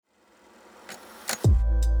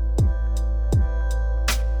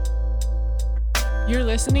You're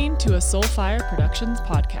listening to a Soulfire Productions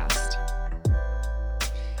podcast.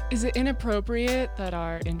 Is it inappropriate that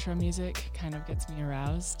our intro music kind of gets me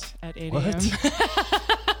aroused at 8 a.m.?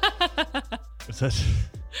 Is that,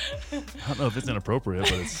 I don't know if it's inappropriate,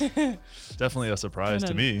 but it's definitely a surprise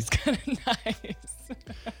to me. It's kind of nice.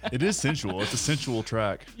 It is sensual. It's a sensual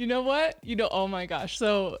track. You know what? Oh my gosh.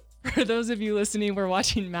 So for those of you listening, we're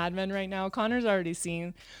watching Mad Men right now. Connor's already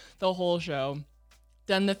seen the whole show.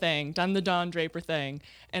 Done the Don Draper thing,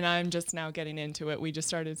 and I'm just now getting into it. We just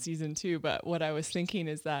started season 2, but what I was thinking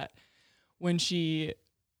is that when she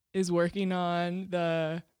is working on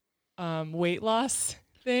the weight loss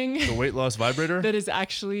thing, The weight loss vibrator? that is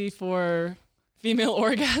actually for female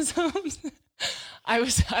orgasms.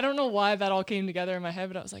 I don't know why that all came together in my head,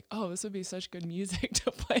 but I was like, oh, this would be such good music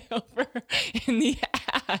to play over in the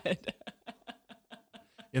ad.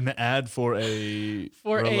 In the ad for a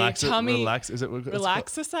a tummy is it what it's called?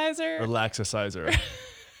 relaxicizer. Relaxicizer.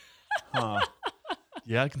 Huh.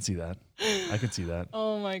 Yeah, I can see that.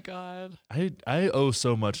 Oh my God. I owe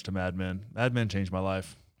so much to Mad Men. Mad Men changed my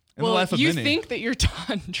life. And the Well, life of you many. think that you're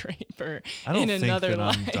Don Draper I don't in think another that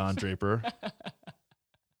life. I'm Don Draper.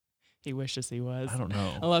 He wishes he was. I don't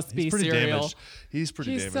know. Let's be He's pretty serial. damaged. He's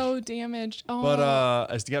pretty He's damaged. so damaged. Oh,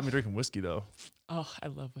 But it's got me drinking whiskey though. oh, I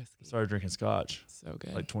love whiskey. Started drinking scotch. So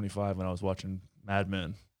good. Like 25 when I was watching Mad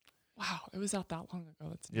Men. Wow, it was out that long ago.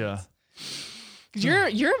 That's Yeah.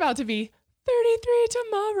 nuts. You're about to be 33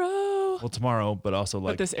 tomorrow. Well, tomorrow, but also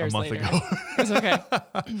like this a airs month later. ago. It's okay.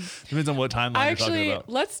 Depends on what timeline you're talking Actually, about.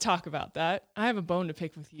 let's talk about that. I have a bone to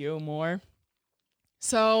pick with you more.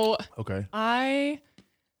 So Okay. I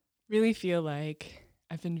really feel like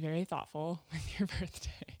I've been very thoughtful with your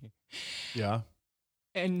birthday. Yeah.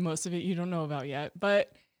 And most of it you don't know about yet.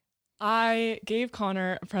 But I gave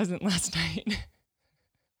Connor a present last night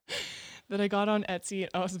that I got on Etsy.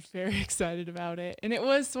 I was very excited about it. And it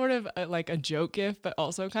was sort of like a joke gift, but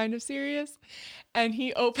also kind of serious. And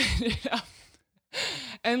he opened it up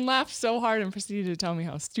and laughed so hard and proceeded to tell me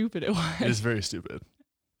how stupid it was. It is very stupid.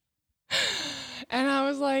 And I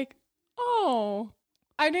was like, oh,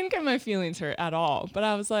 I didn't get my feelings hurt at all. But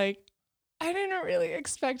I was like, I didn't really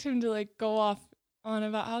expect him to like go off on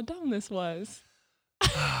about how dumb this was.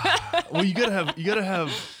 Well, you gotta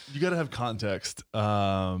have context.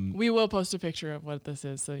 We will post a picture of what this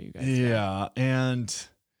is so you guys know. Yeah, and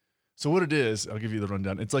so what it is, I'll give you the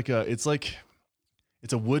rundown. It's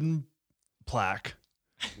a wooden plaque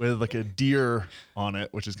with like a deer on it,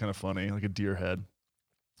 which is kind of funny, like a deer head,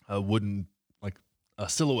 a wooden like a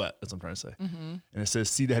silhouette. That's what I'm trying to say, and it says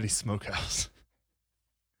 "See Daddy's Smokehouse."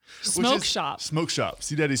 Smoke shop. Smoke shop.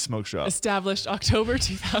 See Daddy's Smoke Shop. Established October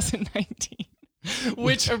 2019.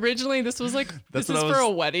 Which originally this was like, That's this is what I for was-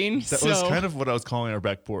 a wedding. That so was kind of what I was calling our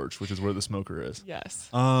back porch, which is where the smoker is. yes.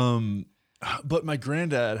 But my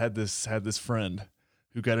granddad had this friend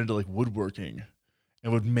who got into like woodworking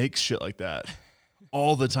and would make shit like that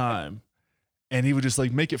all the time. And he would just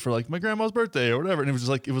like make it for like my grandma's birthday or whatever. And it was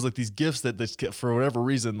like these gifts that they get for whatever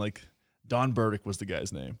reason, like Don Burdick was the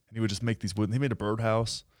guy's name. And he would just make these wooden, he made a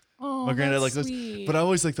birdhouse. Oh, My granddad like that's this, sweet. but I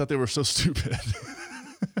always like thought they were so stupid.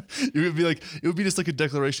 It would be just like a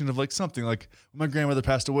declaration of like something like when my grandmother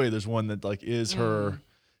passed away. There's one that like is her,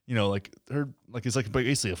 like her, like it's like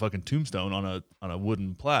basically a fucking tombstone on a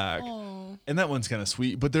wooden plaque. Oh. And that one's kind of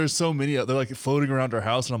sweet, but there's so many, they're like floating around our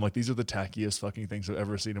house. And I'm like, these are the tackiest fucking things I've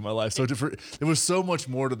ever seen in my life. So there was so much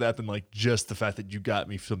more to that than like just the fact that you got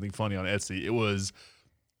me something funny on Etsy. It was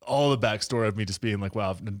all the backstory of me just being like,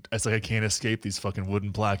 wow, it's like I can't escape these fucking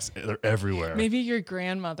wooden plaques. They're everywhere. Maybe your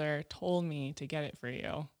grandmother told me to get it for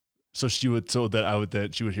you. So she would hear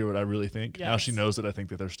what I really think. Now she Yes. knows that I think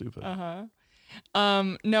that they're stupid.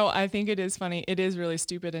 No, I think it is funny. It is really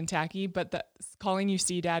stupid and tacky, but calling you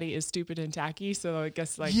C Daddy is stupid and tacky. So I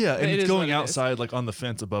guess like Yeah, and it it's is what going it is. outside like on the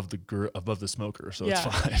fence above the smoker, so Yeah.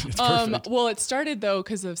 it's fine. It's perfect. Well, it started though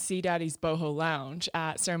because of C Daddy's Boho Lounge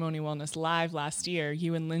at Ceremony Wellness Live last year.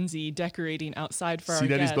 You and Lindsay decorating outside for See our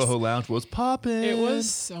Daddy's guests. Boho Lounge was popping. It was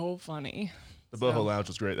so funny. The Boho Lounge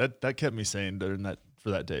was great. That kept me sane during that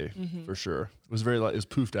day for sure. It was very it was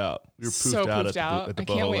poofed out. We were poofed So out poofed out. at the I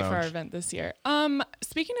Boho can't wait Lounge. for our event this year.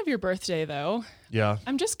 Speaking of your birthday though, Yeah.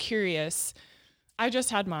 I'm just curious. I just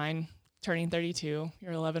had mine, turning 32.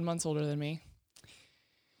 You're 11 months older than me.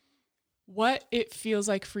 What it feels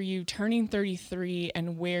like for you turning 33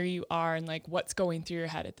 and where you are and like what's going through your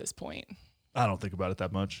head at this point. I don't think about it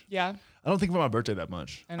that much. Yeah. I don't think about my birthday that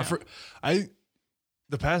much. I know.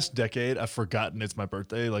 The past decade, I've forgotten it's my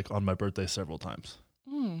birthday, like on my birthday several times.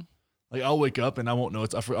 Like I'll wake up and I won't know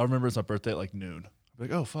I'll remember it's my birthday at like noon.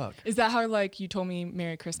 Like, oh fuck. Is that how like you told me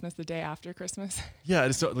Merry Christmas the day after Christmas? Yeah, I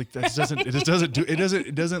just don't like that.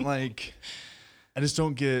 It doesn't like. I just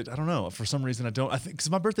don't get. I don't know. For some reason, I don't. I think because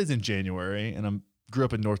my birthday's in January, and I'm grew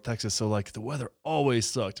up in North Texas, so like the weather always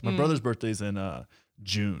sucked. My brother's birthday's in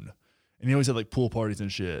June, and he always had like pool parties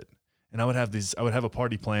and shit. And I would have a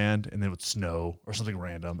party planned, and then it would snow or something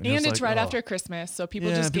random. And it's like, right after Christmas, so people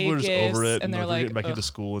just gave gifts, over it, and they're like getting back into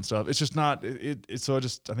school and stuff. It's just not. So I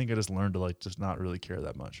think I just learned to like just not really care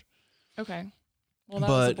that much. Okay, well that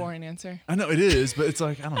was a boring answer. I know it is, but it's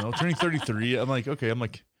like I don't know. Turning 33, I'm like okay, I'm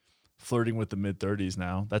like flirting with the mid 30s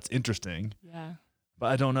now. That's interesting. Yeah, but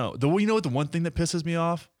I don't know. You know what? The one thing that pisses me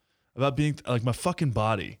off about being like my fucking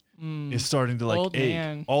body is starting to like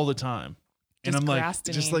ache all the time. And I'm like,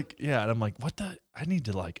 just like, yeah. And I'm like, I need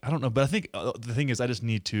to like, I don't know. But I think the thing is I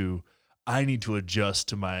need to adjust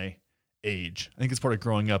to my age. I think it's part of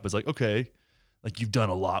growing up is like, okay, like you've done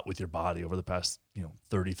a lot with your body over the past,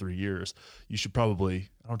 33 years. You should probably,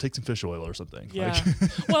 take some fish oil or something. Yeah.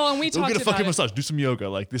 Like, well, and we talked about get a fucking massage, do some yoga.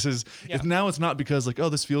 Like this is, now it's not because like, oh,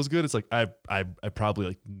 this feels good. It's like, I probably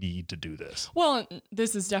like need to do this. Well,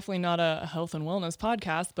 this is definitely not a health and wellness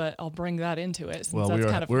podcast, but I'll bring that into it since that's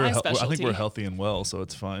kind of my specialty. I think we're healthy and well, so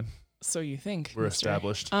it's fine. So you think we're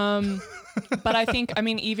established. But I think,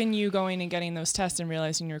 even you going and getting those tests and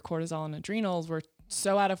realizing your cortisol and adrenals were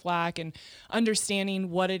so out of whack and understanding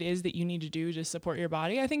what it is that you need to do to support your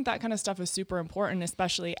body. I think that kind of stuff is super important,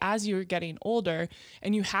 especially as you're getting older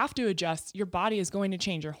and you have to adjust. Your body is going to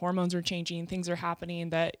change. Your hormones are changing. Things are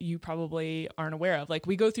happening that you probably aren't aware of. Like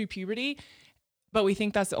we go through puberty, but we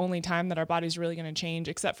think that's the only time that our body's really going to change,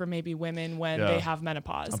 except for maybe women when they have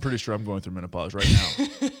menopause. I'm pretty sure I'm going through menopause right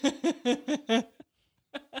now.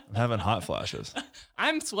 I'm having hot flashes.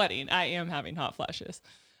 I'm sweating. I am having hot flashes.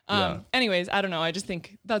 Anyways, I don't know. I just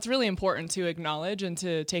think that's really important to acknowledge and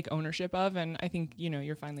to take ownership of. And I think,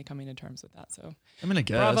 you're finally coming to terms with that. So I mean, I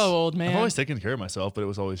guess. Bravo, old man. I've always taken care of myself, but it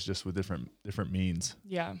was always just with different means.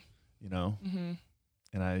 Yeah. Mm-hmm.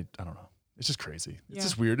 And I don't know. It's just crazy. It's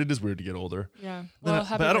just weird. It is weird to get older. Yeah. Well,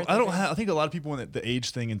 I think a lot of people when the age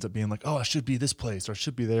thing ends up being like, oh, I should be this place or I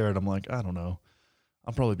should be there. And I'm like, I don't know.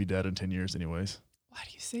 I'll probably be dead in 10 years anyways. Why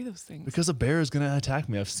do you say those things? Because a bear is going to attack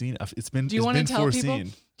me. It's been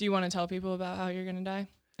foreseen. Do you want to tell people about how you're going to die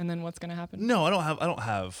and then what's going to happen? No, I don't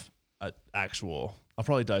have an actual, I'll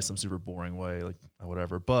probably die some super boring way, like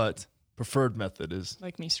whatever, but preferred method is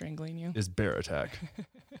like me strangling you is bear attack.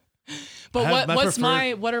 But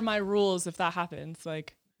what are my rules if that happens?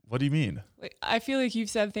 Like, what do you mean? Like, I feel like you've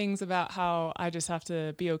said things about how I just have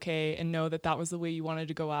to be okay and know that was the way you wanted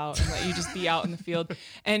to go out and let you just be out in the field.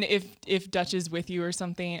 And if Dutch is with you or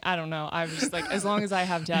something, I don't know. I'm just like, as long as I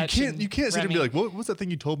have Dutch. You can't sit and be like, what's that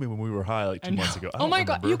thing you told me when we were high like 2 months ago? Oh my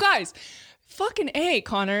God, you guys. Fucking A,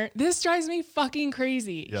 Connor. This drives me fucking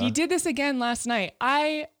crazy. Yeah. He did this again last night.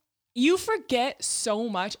 You forget so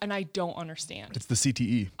much and I don't understand. It's the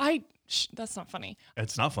CTE. That's not funny.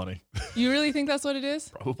 It's not funny. You really think that's what it is?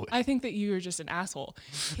 Probably. I think that you're just an asshole.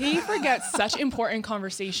 He forgets such important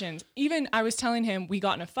conversations. Even I was telling him we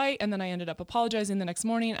got in a fight and then I ended up apologizing the next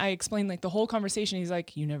morning. I explained like the whole conversation. He's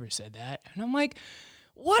like, you never said that. And I'm like,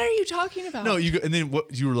 what are you talking about? No, and then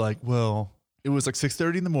what you were like, well, it was like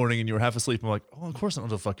 6:30 in the morning and you were half asleep. I'm like, oh, of course I don't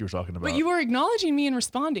know what the fuck you were talking about. But you were acknowledging me and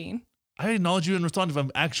responding. I acknowledge you and respond if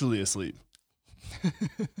I'm actually asleep.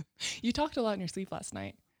 You talked a lot in your sleep last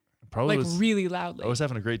night. Probably really loudly. I was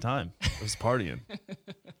having a great time. I was partying.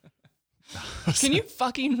 Can you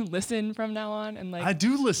fucking listen from now on? And like, I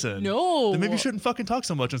do listen. No. Then maybe you shouldn't fucking talk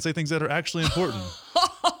so much and say things that are actually important.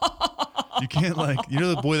 You can't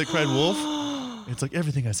the boy that cried wolf? It's like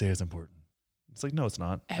everything I say is important. It's like, no, it's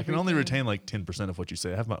not. Everything. I can only retain like 10% of what you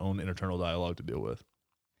say. I have my own internal dialogue to deal with.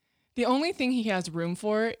 The only thing he has room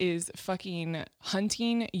for is fucking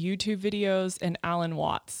hunting, YouTube videos, and Alan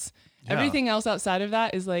Watts. Yeah. Everything else outside of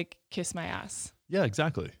that is like kiss my ass. Yeah,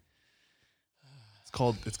 exactly.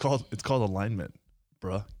 It's called alignment,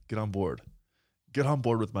 bruh. Get on board. Get on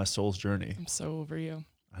board with my soul's journey. I'm so over you.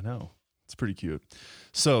 I know. It's pretty cute.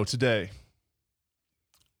 So today,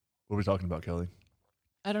 what are we talking about, Kelly?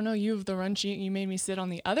 I don't know. You have the run sheet. You made me sit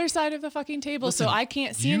on the other side of the fucking table, so I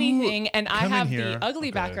can't see anything. And I have the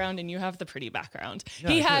ugly background, and you have the pretty background. Yeah,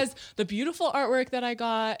 he has the beautiful artwork that I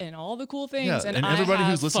got, and all the cool things. Yeah, and everybody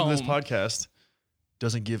who's listening to this podcast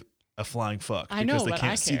doesn't give a flying fuck because they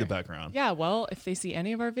can't see the background. Yeah, well, if they see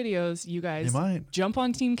any of our videos, you guys jump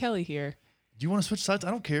on Team Kelly here. Do you want to switch sides?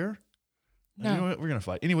 I don't care. No, you know what? We're gonna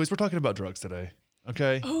fight. Anyways, we're talking about drugs today.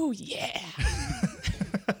 Okay. Oh yeah.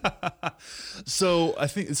 So I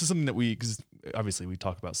think this is something that because obviously we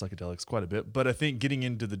talk about psychedelics quite a bit, but I think getting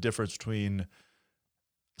into the difference between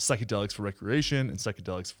psychedelics for recreation and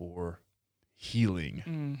psychedelics for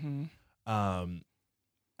healing.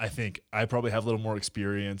 I think I probably have a little more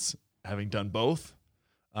experience having done both,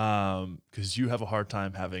 because you have a hard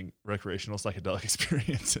time having recreational psychedelic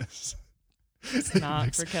experiences. It's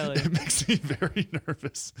not for Kelly. It makes me very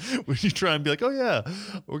nervous when you try and be like, oh yeah,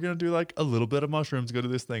 we're going to do like a little bit of mushrooms, go to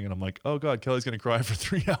this thing. And I'm like, oh God, Kelly's going to cry for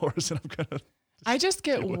 3 hours and I'm going to. I just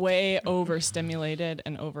get way overstimulated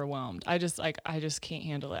and overwhelmed. I just can't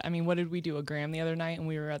handle it. I mean, what did we do? A gram the other night and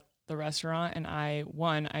we were at the restaurant and I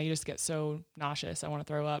just get so nauseous. I want to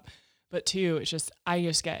throw up. But two, I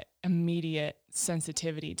just get immediate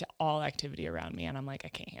sensitivity to all activity around me. And I'm like, I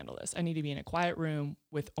can't handle this. I need to be in a quiet room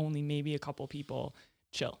with only maybe a couple people.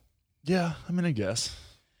 Chill. Yeah. I mean, I guess.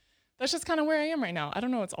 That's just kind of where I am right now. I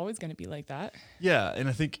don't know it's always going to be like that. Yeah. And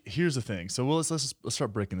I think here's the thing. So let's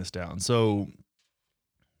start breaking this down. So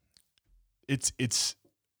it's the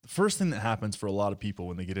first thing that happens for a lot of people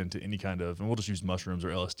when they get into any kind of, and we'll just use mushrooms or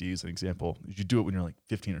LSD as an example. You do it when you're like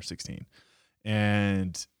 15 or 16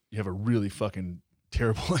 and you have a really fucking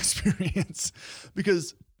terrible experience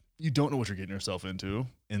because you don't know what you're getting yourself into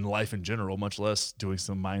in life in general, much less doing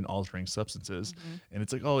some mind altering substances. And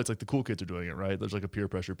it's like, oh, it's like the cool kids are doing it, right? There's like a peer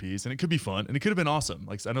pressure piece and it could be fun and it could have been awesome.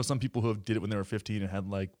 Like I know some people who did it when they were 15 and had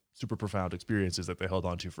like super profound experiences that they held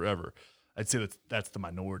on to forever. I'd say that's the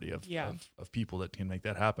minority of people that can make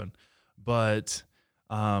that happen. But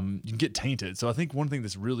you can get tainted. So I think one thing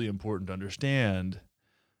that's really important to understand,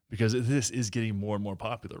 because this is getting more and more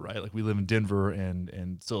popular, right? Like we live in Denver and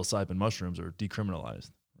psilocybin mushrooms are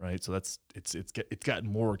decriminalized, right? So it's gotten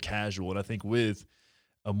more casual. And I think with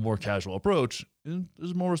a more casual approach,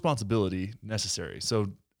 there's more responsibility necessary. So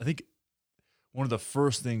I think one of the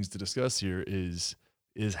first things to discuss here is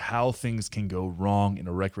how things can go wrong in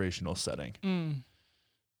a recreational setting,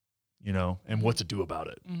 you know, and what to do about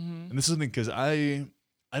it. And this is something because I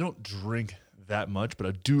don't drink that much, but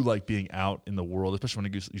I do like being out in the world, especially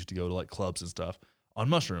when I used to go to like clubs and stuff on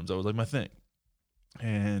mushrooms. That was like my thing.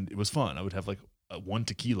 And it was fun. I would have like 1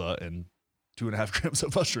 tequila and 2.5 grams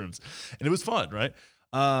of mushrooms and it was fun. Right.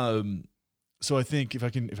 So I think if I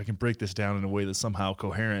can break this down in a way that's somehow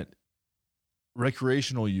coherent,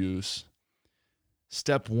 recreational use,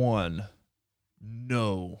 step 1,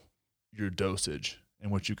 know your dosage and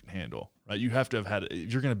what you can handle, right? You have to have had,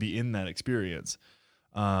 if you're going to be in that experience,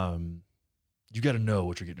 you got to know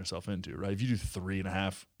what you're getting yourself into, right? If you do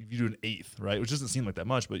 3.5, if you do an 1/8, right? Which doesn't seem like that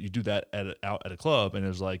much, but you do that out at a club and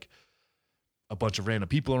there's like a bunch of random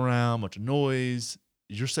people around, a bunch of noise,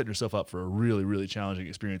 you're setting yourself up for a really, really challenging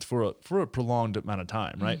experience for a prolonged amount of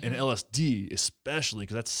time, right? And LSD especially,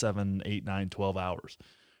 because that's 7, 8, 9, 12 hours,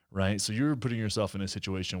 right? So you're putting yourself in a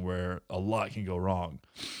situation where a lot can go wrong.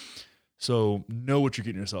 So know what you're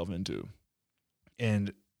getting yourself into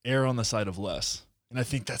and err on the side of less. And I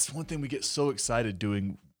think that's one thing we get so excited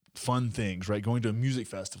doing fun things, right? Going to a music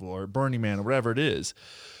festival or Burning Man or whatever it is,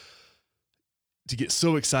 to get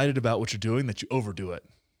so excited about what you're doing that you overdo it,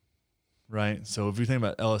 right? So if you think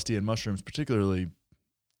about LSD and mushrooms particularly,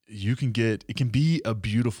 it can be a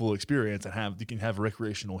beautiful experience and you can have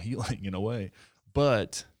recreational healing in a way,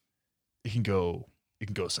 but it can go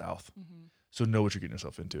south. So know what you're getting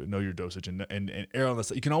yourself into, know your dosage and err on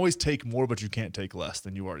this. You can always take more, but you can't take less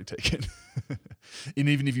than you already taken. And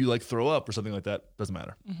even if you like throw up or something like that, doesn't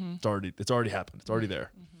matter. It's already happened. It's already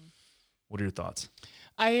there. What are your thoughts?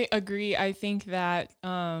 I agree. I think that,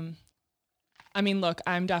 look,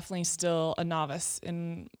 I'm definitely still a novice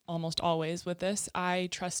in almost always with this. I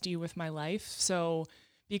trust you with my life. So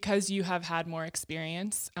because you have had more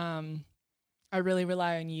experience, I really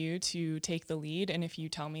rely on you to take the lead. And if you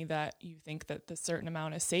tell me that you think that the certain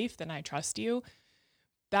amount is safe, then I trust you.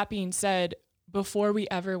 That being said, before we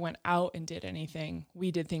ever went out and did anything, we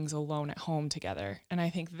did things alone at home together. And I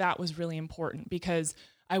think that was really important because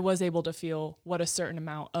I was able to feel what a certain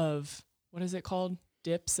amount of, what is it called?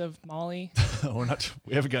 Dips of Molly.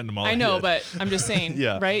 We haven't gotten to Molly. I know, yet. But I'm just saying,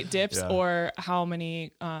 yeah. Right? Dips or how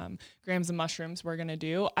many grams of mushrooms we're going to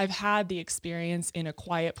do. I've had the experience in a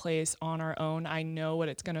quiet place on our own. I know what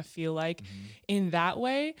it's going to feel like in that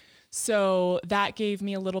way. So that gave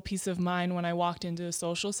me a little peace of mind when I walked into a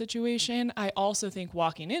social situation. I also think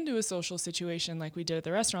walking into a social situation like we did at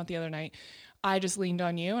the restaurant the other night, I just leaned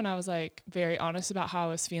on you and I was like very honest about how I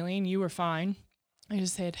was feeling. You were fine. I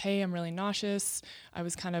just said, hey, I'm really nauseous. I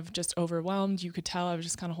was kind of just overwhelmed. You could tell I was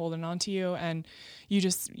just kind of holding on to you. And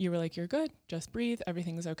you were like, you're good. Just breathe.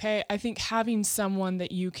 Everything's okay. I think having someone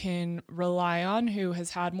that you can rely on who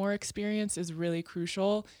has had more experience is really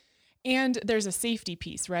crucial. And there's a safety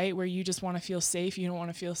piece, right? Where you just want to feel safe. You don't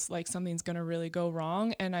want to feel like something's going to really go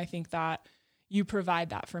wrong. And I think that, you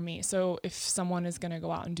provide that for me. So if someone is going to go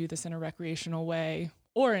out and do this in a recreational way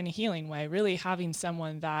or in a healing way, really having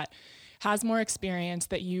someone that has more experience,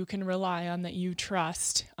 that you can rely on, that you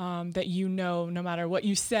trust, that no matter what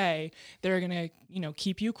you say, they're going to,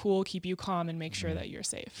 keep you cool, keep you calm, and make sure that you're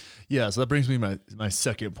safe. Yeah, so that brings me to my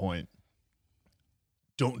second point.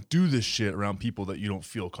 Don't do this shit around people that you don't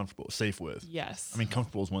feel comfortable, safe with. Yes. I mean,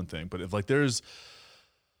 comfortable is one thing, but if like there's,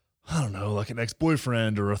 I don't know, like an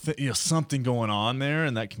ex-boyfriend or something going on there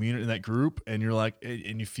in that community, in that group, and you're like,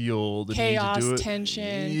 and you feel the chaos, need to do it,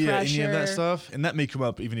 tension, pressure, any of that stuff, and that may come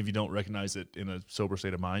up even if you don't recognize it in a sober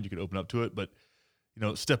state of mind. You can open up to it, but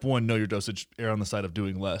step one, know your dosage, err on the side of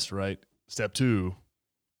doing less. Right. Step two,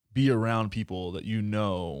 be around people that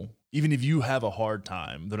even if you have a hard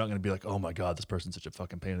time, they're not going to be like, oh my God, this person's such a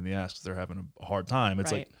fucking pain in the ass because they're having a hard time.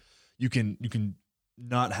 It's right. like you can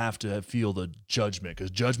not have to feel the judgment, because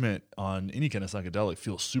judgment on any kind of psychedelic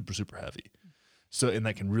feels super, super heavy. So, and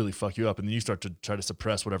that can really fuck you up. And then you start to try to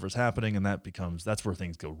suppress whatever's happening, and that's where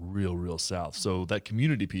things go real, real south. So that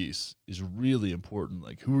community piece is really important.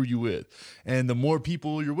 Like, who are you with? And the more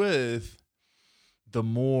people you're with, the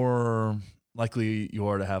more likely you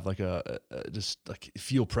are to have like just like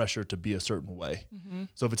feel pressure to be a certain way. Mm-hmm.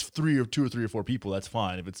 So if it's 2 or 3 or 4 people, that's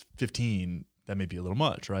fine. If it's 15, that may be a little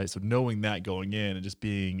much, right? So knowing that going in and just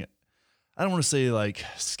being, I don't want to say like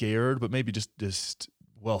scared, but maybe just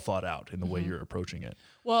well thought out in the way you're approaching it.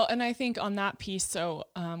 Well, and I think on that piece, so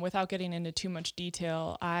without getting into too much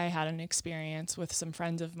detail, I had an experience with some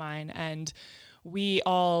friends of mine, and we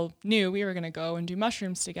all knew we were going to go and do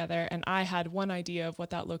mushrooms together. And I had one idea of what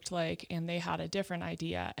that looked like, and they had a different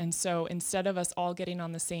idea. And so instead of us all getting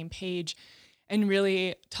on the same page and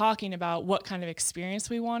really talking about what kind of experience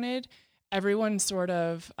we wanted, everyone sort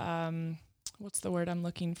of, what's the word I'm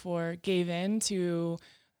looking for, gave in to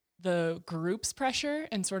the group's pressure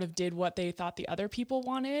and sort of did what they thought the other people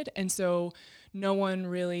wanted. And so no one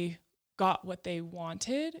really got what they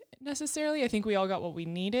wanted necessarily. I think we all got what we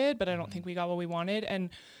needed, but I don't think we got what we wanted.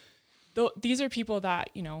 And these are people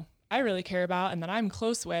that, I really care about and that I'm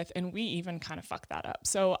close with, and we even kind of fucked that up.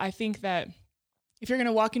 So I think that if you're going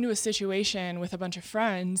to walk into a situation with a bunch of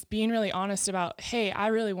friends, being really honest about, hey, I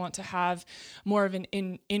really want to have more of an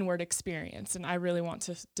inward experience, and I really want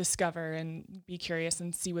to discover and be curious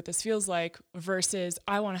and see what this feels like, versus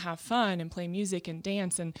I want to have fun and play music and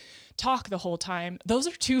dance and talk the whole time. Those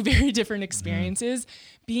are two very different experiences.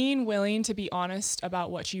 Mm-hmm. Being willing to be honest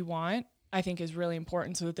about what you want, I think, is really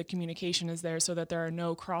important, so that the communication is there, so that there are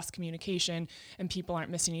no cross communication and people aren't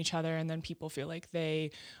missing each other, and then people feel like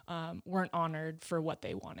they weren't honored for what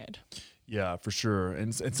they wanted. Yeah, for sure.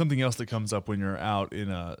 And something else that comes up when you're out in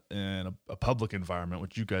a public environment,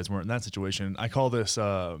 which you guys weren't in that situation. I call this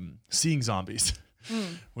seeing zombies,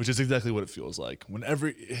 which is exactly what it feels like.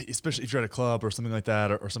 Especially if you're at a club or something like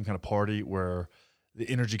that, or some kind of party where the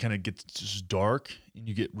energy kind of gets just dark and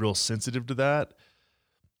you get real sensitive to that.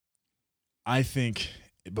 I think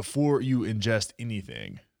before you ingest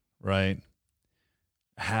anything, right,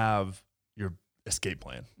 have your escape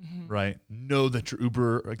plan, right? Know that your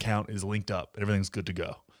Uber account is linked up and everything's good to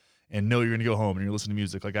go. And know you're going to go home and you're listening to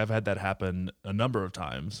music. Like, I've had that happen a number of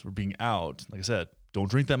times. We're being out. Like I said, don't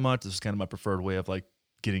drink that much. This is kind of my preferred way of like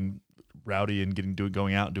getting rowdy and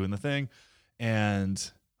going out and doing the thing.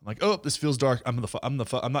 And I'm like, oh, this feels dark. I'm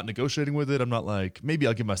not negotiating with it. I'm not like, maybe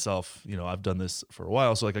I'll give myself, I've done this for a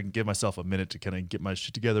while, so like I can give myself a minute to kind of get my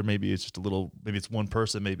shit together. Maybe it's just maybe it's one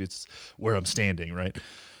person, maybe it's where I'm standing, right?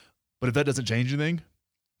 But if that doesn't change anything,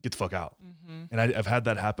 get the fuck out. Mm-hmm. And I've had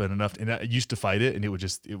that happen enough, and I used to fight it, and it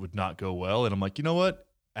would not go well. And I'm like, you know what?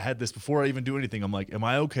 I had this before I even do anything. I'm like, am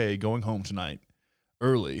I okay going home tonight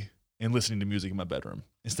early and listening to music in my bedroom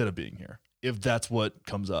instead of being here? If that's what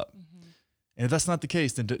comes up. Mm-hmm. And if that's not the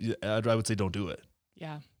case, then I would say don't do it.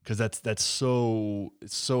 Yeah. Because it's so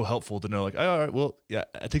helpful to know, like, all right, well, yeah,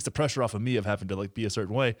 it takes the pressure off of me of having to like be a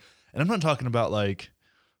certain way. And I'm not talking about like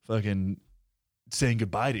fucking saying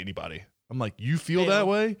goodbye to anybody. I'm like, you feel that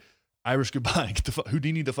way? Irish goodbye. Get the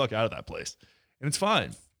Houdini the fuck out of that place. And it's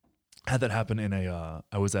fine. I had that happen in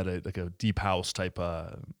I was at a deep house type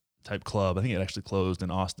club. I think it actually closed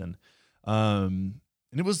in Austin.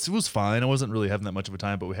 And it was fine. I wasn't really having that much of a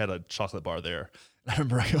time, but we had a chocolate bar there. And I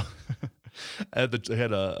remember I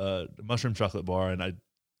had a mushroom chocolate bar, and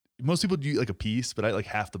most people do like a piece, but I like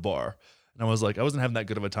half the bar. And I was like, I wasn't having that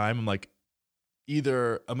good of a time. I'm like,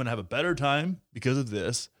 either I'm going to have a better time because of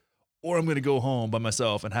this, or I'm going to go home by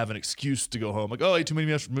myself and have an excuse to go home. Like, oh, I ate too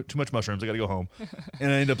much mushrooms. I got to go home.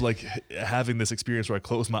 And I end up like having this experience where I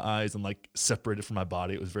closed my eyes and like separated from my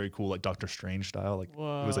body. It was very cool, like Doctor Strange style. Like,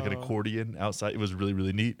 whoa. It was like an accordion outside. It was really,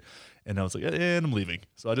 really neat. And I was like, and I'm leaving.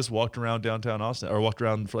 So I just walked around downtown Austin, or walked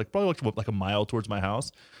around for like probably like a mile towards my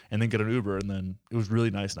house, and then get an Uber. And then it was a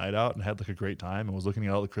really nice night out, and had like a great time. And was looking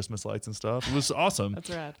at all the Christmas lights and stuff. It was awesome. That's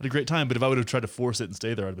rad. Had a great time. But if I would have tried to force it and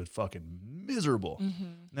stay there, I'd have been fucking miserable. Mm-hmm.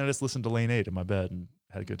 And then I just listened to Lane 8 in my bed and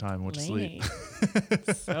had a good time and went to sleep.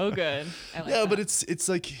 So good. I like Yeah, that. but it's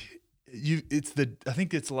like I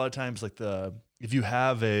think it's a lot of times like if you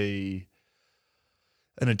have an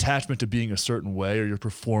attachment to being a certain way, or you're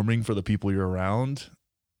performing for the people you're around,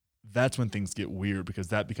 that's when things get weird, because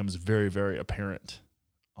that becomes very, very apparent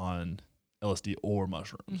on LSD or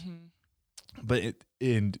mushrooms. Mm-hmm. But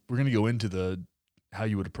and we're going to go into how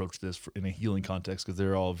you would approach this in a healing context, because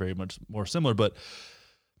they're all very much more similar. But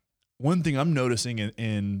one thing I'm noticing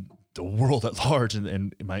in the world at large and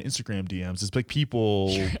in my Instagram DMs is like people...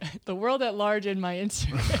 The world at large in my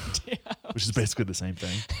Instagram DMs. Which is basically the same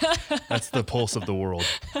thing. That's the pulse of the world.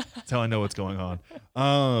 That's how I know what's going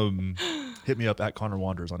on. Hit me up at Connor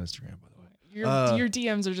Wanders on Instagram, by the way. Your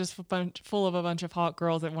DMs are just full of a bunch of hot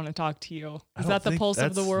girls that want to talk to you. Is that the pulse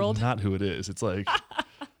of the world? Not who it is. It's like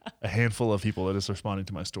a handful of people that is responding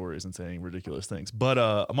to my stories and saying ridiculous things. But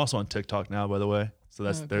I'm also on TikTok now, by the way. So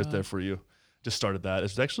there's there for you. Just started that.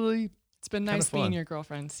 It's actually... It's been nice being your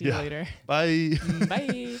girlfriend. See you later. Bye.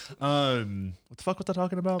 Bye. What the fuck was I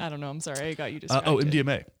talking about? I don't know. I'm sorry. I got you distracted.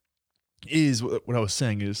 MDMA is what I was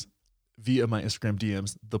saying is via my Instagram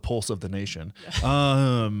DMs, the pulse of the nation.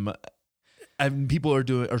 Yeah. And people are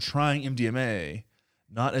trying MDMA,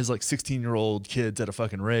 not as like 16-year-old kids at a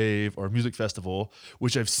fucking rave or music festival,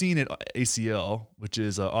 which I've seen at ACL, which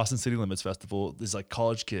is Austin City Limits Festival. There's like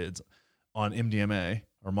college kids on MDMA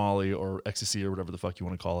or Molly or ecstasy or whatever the fuck you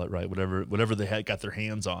want to call it, right? Whatever they had got their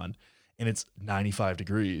hands on, and it's 95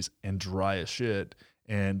 degrees and dry as shit,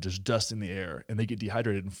 and there's dust in the air, and they get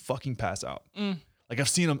dehydrated and fucking pass out. Like I've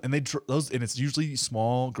seen them, and and it's usually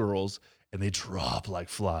small girls, and they drop like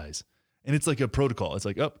flies, and it's like a protocol. It's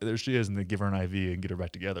like, oh, there she is, and they give her an IV and get her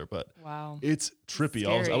back together. But wow, it's trippy.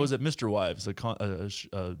 I was at Mr. Wives,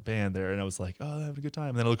 a band there, and I was like, oh, I have a good time.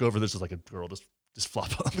 And then I look over, there's just like a girl just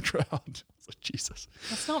flop on the ground. It's like, Jesus.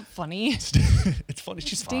 That's not funny. It's funny.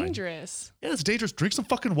 She's fine. Dangerous. Yeah, it's dangerous. Drink some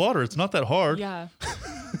fucking water. It's not that hard. Yeah.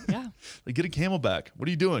 Yeah. Like, get a Camelback. What are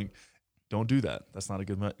you doing? Don't do that. That's not a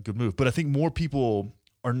good move. But I think more people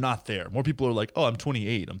are not there. More people are like, oh, I'm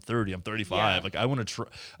 28, I'm 30, I'm 35. Yeah. Like, I want to try.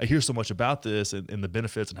 I hear so much about this and the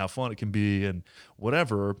benefits and how fun it can be and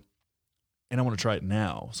whatever, and I want to try it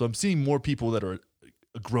now. So I'm seeing more people that are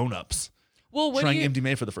grown-ups. Well, trying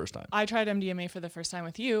MDMA for the first time. I tried MDMA for the first time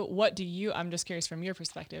with you. I'm just curious from your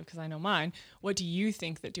perspective, because I know mine. What do you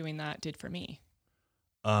think that doing that did for me?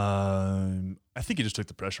 I think it just took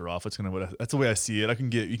the pressure off. That's the way I see it.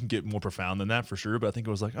 You can get more profound than that for sure, but I think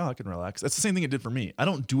it was like, oh, I can relax. That's the same thing it did for me. I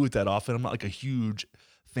don't do it that often. I'm not like a huge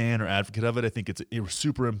fan or advocate of it. I think it was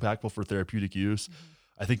super impactful for therapeutic use.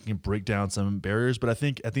 Mm-hmm. I think it can break down some barriers, but I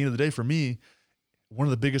think at the end of the day, for me, one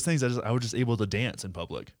of the biggest things I was just able to dance in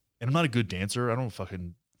public. And I'm not a good dancer.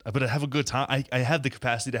 But I have a good time. I have the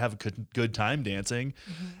capacity to have a good time dancing,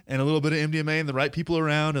 and a little bit of MDMA and the right people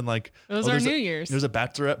around. And like, those are New Year's. There's a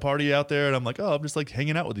bachelorette party out there, and I'm like, oh, I'm just like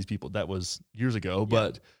hanging out with these people. That was years ago,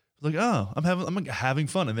 but like, oh, I'm having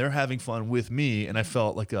fun, and they're having fun with me. And I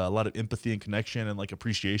felt like a lot of empathy and connection and like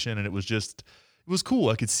appreciation. And it was cool.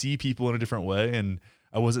 I could see people in a different way, and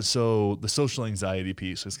I wasn't the social anxiety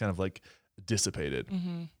piece was kind of like dissipated.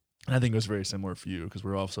 Mm-hmm. And I think it was very similar for you, because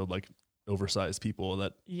we're also like oversized people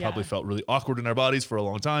that probably felt really awkward in our bodies for a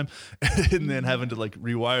long time, and then having to like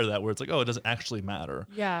rewire that where it's like, oh, it doesn't actually matter.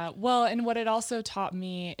 Yeah. Well, and what it also taught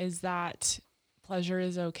me is that pleasure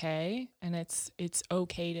is okay, and it's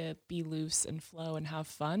okay to be loose and flow and have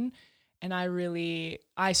fun. And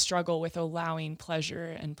I struggle with allowing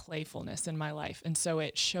pleasure and playfulness in my life. And so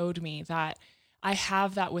it showed me that I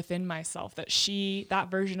have that within myself, that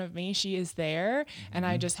version of me, she is there, and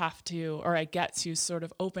I just have to, or I get to sort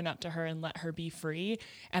of open up to her and let her be free.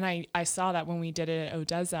 And I saw that when we did it at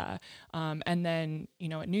Odessa. And then,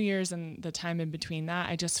 at New Year's and the time in between that,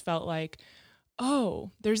 I just felt like, oh,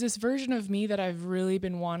 there's this version of me that I've really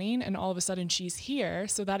been wanting, and all of a sudden she's here.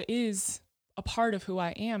 So that is a part of who I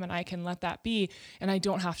am, and I can let that be, and I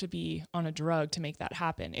don't have to be on a drug to make that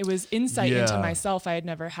happen. It was insight into myself I had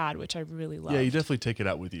never had, which I really loved. Yeah, you definitely take it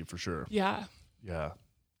out with you for sure. Yeah. Yeah.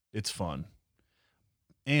 It's fun.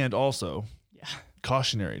 And also,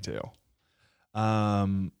 cautionary tale.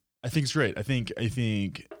 I think it's great. I think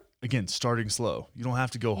again, starting slow. You don't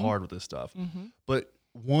have to go hard with this stuff. Mm-hmm. But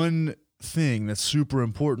one thing that's super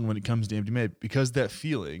important when it comes to MDMA, because that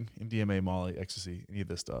feeling, MDMA, Molly, ecstasy, any of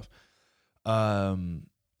this stuff, one,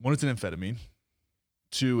 it's an amphetamine.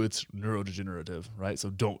 Two, it's neurodegenerative, right? So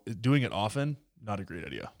doing it often, not a great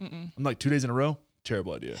idea. I'm like 2 days in a row,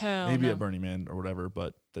 terrible idea. Hell Maybe no. at Burning Man or whatever,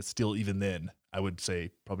 but that's still, even then, I would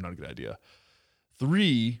say probably not a good idea.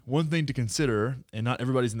 Three, one thing to consider, and not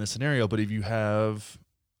everybody's in this scenario, but if you have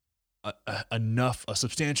a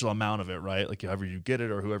substantial amount of it, right? Like however you get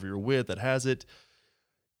it or whoever you're with that has it,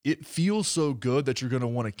 it feels so good that you're going to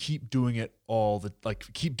want to keep doing it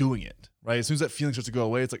keep doing it, right? As soon as that feeling starts to go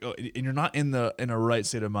away, it's like, oh, and you're not in a right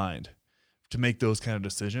state of mind to make those kind of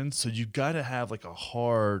decisions. So you got to have like a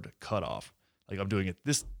hard cutoff. Like I'm doing like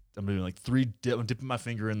I'm dipping my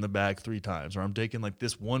finger in the bag 3 times, or I'm taking like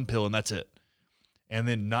this one pill and that's it. And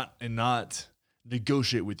then not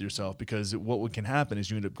negotiate with yourself, because what can happen is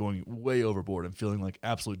you end up going way overboard and feeling like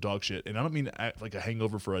absolute dog shit. And I don't mean to act like a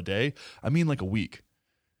hangover for a day. I mean like a week.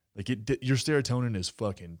 Like your serotonin is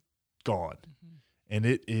fucking gone, and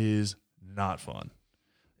it is not fun.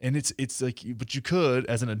 And it's like, but you could,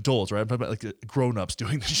 as an adult, right? I'm talking about like grown-ups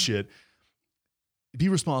doing this shit. Be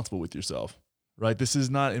responsible with yourself, right? This is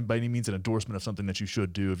not by any means an endorsement of something that you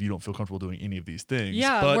should do if you don't feel comfortable doing any of these things.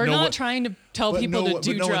 Yeah, but we're not trying to tell people to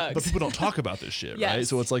do drugs. But people don't talk about this shit, Yes. right?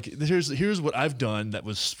 So it's like, here's what I've done that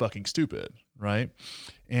was fucking stupid, right?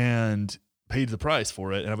 And paid the price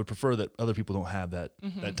for it. And I would prefer that other people don't have that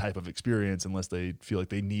type of experience unless they feel like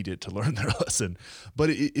they need it to learn their lesson. But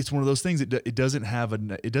it's one of those things that it doesn't have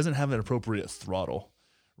an appropriate throttle,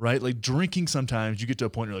 right? Like drinking, sometimes you get to a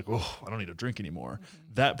point where you're like, oh, I don't need to drink anymore.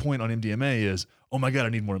 That point on MDMA is, oh my God, I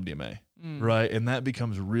need more MDMA, right? And that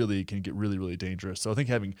can get really, really dangerous. So I think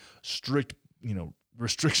having strict,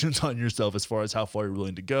 restrictions on yourself as far as how far you're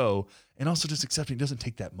willing to go, and also just accepting it doesn't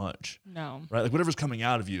take that much. No. Right? Like whatever's coming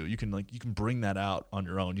out of you, you can bring that out on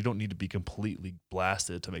your own. You don't need to be completely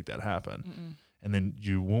blasted to make that happen. And then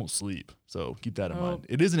you won't sleep. So keep that in mind.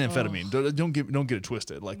 It is an amphetamine. Don't get it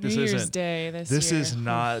twisted. Like this is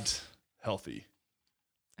not healthy.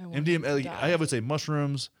 MDMA, I would say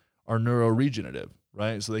mushrooms are neuroregenerative,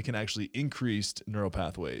 right? So they can actually increase neural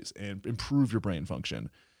pathways and improve your brain function.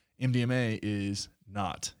 MDMA is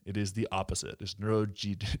not. It is the opposite. It's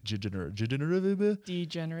degenerative.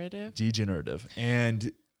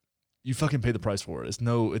 And you fucking pay the price for it.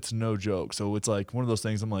 It's no joke. So it's like one of those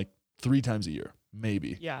things, I'm like 3 times a year,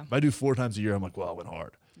 maybe. Yeah. If I do 4 times a year, I'm like, well, I went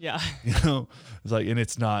hard. Yeah. It's like, and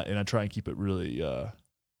it's not, and I try and keep it really,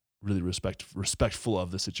 really respectful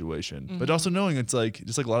of the situation, but also knowing it's like,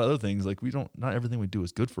 just like a lot of other things, like not everything we do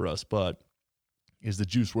is good for us, but is the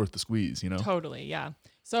juice worth the squeeze, Totally. Yeah.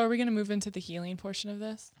 So are we going to move into the healing portion of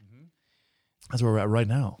this? That's where we're at right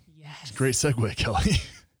now. Yes. It's a great segue, Kelly.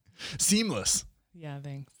 Seamless. Yeah,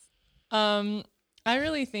 thanks. I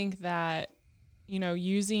really think that,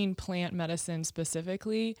 using plant medicine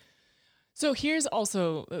specifically. So here's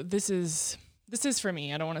also, this is for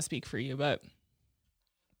me. I don't want to speak for you, but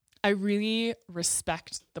I really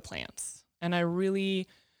respect the plants, and I really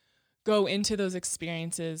go into those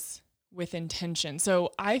experiences with intention.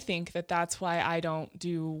 So I think that that's why I don't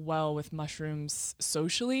do well with mushrooms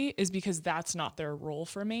socially, is because that's not their role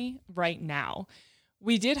for me right now.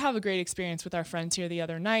 We did have a great experience with our friends here the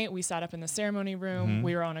other night. We sat up in the ceremony room.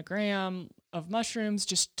 We were on a gram of mushrooms,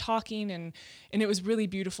 just talking, and it was really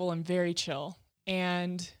beautiful and very chill.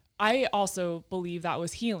 And I also believe that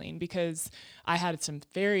was healing, because I had some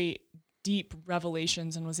very deep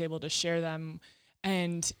revelations and was able to share them.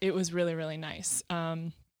 And it was really, really nice.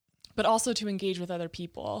 But also to engage with other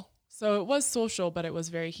people. So it was social, but it was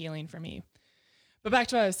very healing for me. But back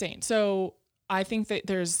to what I was saying. So I think that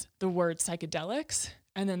there's the word psychedelics,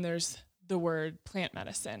 and then there's the word plant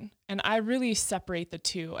medicine. And I really separate the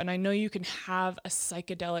two. And I know you can have a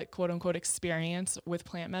psychedelic, quote unquote, experience with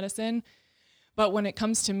plant medicine. But when it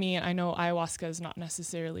comes to me, and I know ayahuasca is not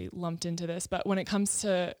necessarily lumped into this, but when it comes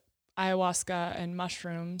to ayahuasca and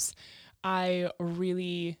mushrooms, I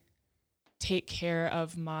really take care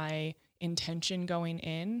of my intention going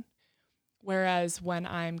in. Whereas when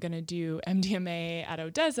I'm going to do MDMA at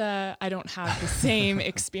Odessa, I don't have the same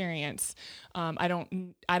experience. I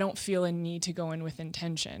don't feel a need to go in with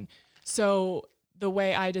intention. So the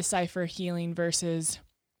way I decipher healing versus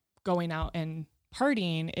going out and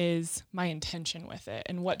partying is my intention with it.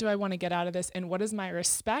 And what do I want to get out of this? And what is my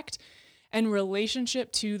respect and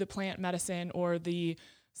relationship to the plant medicine or the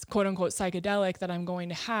quote unquote psychedelic that I'm going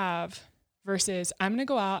to have, versus I'm going to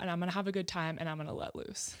go out and I'm going to have a good time and I'm going to let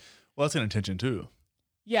loose. Well, that's an intention too.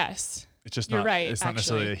 Yes. It's just You're not, right, it's not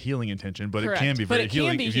necessarily a healing intention, but Correct. it can be very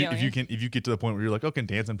healing. Be if you get to the point where you're like, okay,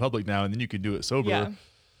 dance in public now, and then you can do it sober. Yeah.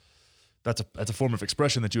 That's a form of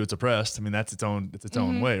expression that you had suppressed. I mean, that's its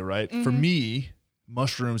own way, right? For me,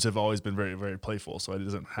 mushrooms have always been very, very playful. So I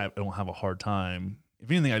don't have a hard time If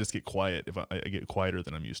anything, I just get quiet. If I get quieter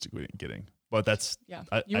than I'm used to getting. But that's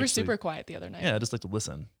You were super quiet the other night. Yeah, I just like to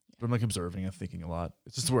listen. But I'm like observing and thinking a lot.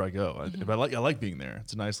 It's just where I go. Mm-hmm. If I like being there.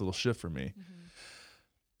 It's a nice little shift for me. Mm-hmm.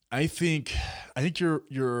 I think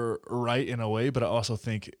you're right in a way, but I also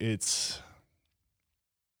think it's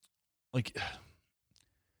like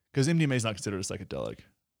because MDMA is not considered a psychedelic,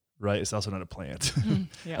 right? It's also not a plant.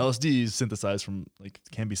 Yeah. LSD is synthesized from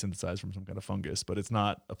can be synthesized from some kind of fungus, but it's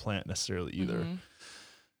not a plant necessarily either. Mm-hmm.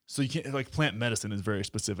 So you can't plant medicine is very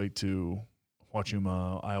specific to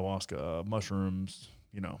huachuma, ayahuasca, mushrooms,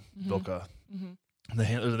 vilca. Mm-hmm.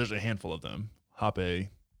 There's a handful of them. Hape, I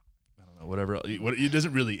don't know, whatever. It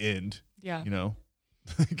doesn't really end. Yeah.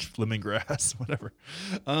 Lemongrass, whatever.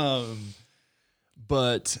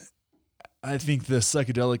 But I think the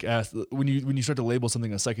psychedelic when you start to label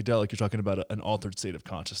something a psychedelic, you're talking about an altered state of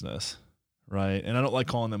consciousness, right? And I don't like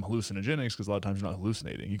calling them hallucinogenics because a lot of times you're not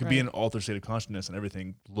hallucinating. You can be in an altered state of consciousness and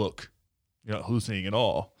everything you're not hallucinating at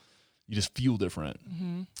all. You just feel different.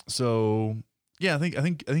 Mm-hmm. So yeah, I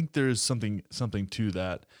think there's something to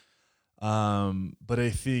that. But I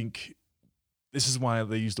think this is why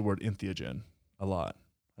they use the word entheogen a lot.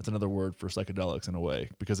 That's another word for psychedelics in a way,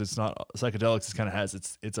 because it's not psychedelics. It kind of has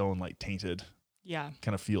its own like tainted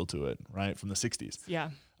kind of feel to it, right? From the 60s. Yeah.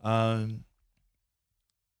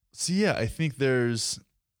 So yeah, I think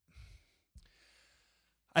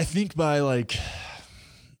by like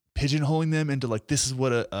pigeonholing them into like, this is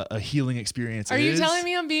what a healing experience is. Are you telling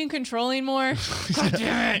me I'm being controlling more? God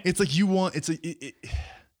damn it. It's like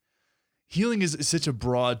healing is such a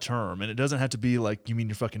broad term, and it doesn't have to be like, you mean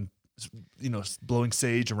you're fucking, blowing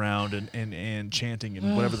sage around and chanting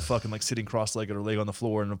and whatever the fuck, and like sitting cross-legged or laying on the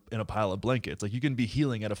floor in a pile of blankets. Like, you can be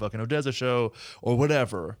healing at a fucking Odessa show or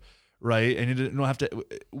whatever, right? And you don't have to,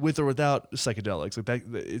 with or without psychedelics. Like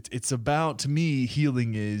that, it's about, to me,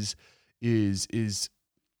 healing is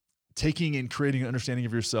taking and creating an understanding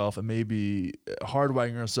of yourself and maybe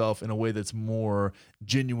hardwiring yourself in a way that's more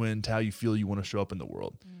genuine to how you feel you want to show up in the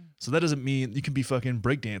world. So that doesn't mean you can be fucking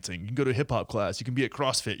breakdancing. You can go to a hip hop class. You can be at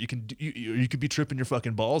CrossFit. You could be tripping your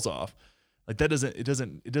fucking balls off. Like, that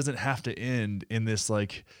doesn't have to end in this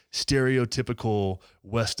like stereotypical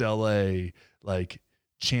West LA like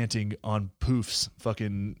chanting on Poof's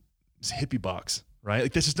fucking hippie box, right?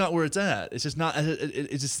 Like, that's just not where it's at. It's just not.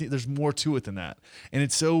 It's just, there's more to it than that. And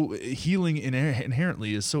it's so, healing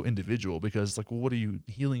inherently is so individual, because like, well, what are you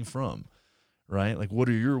healing from, right? Like, what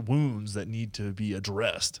are your wounds that need to be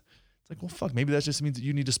addressed? It's like, well, fuck, maybe that just means that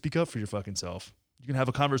you need to speak up for your fucking self. You can have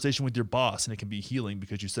a conversation with your boss and it can be healing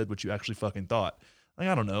because you said what you actually fucking thought. Like,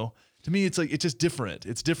 I don't know. To me, it's like, it's just different.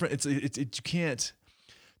 It's different. You can't,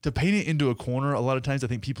 to paint it into a corner. A lot of times I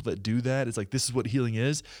think people that do that, it's like, this is what healing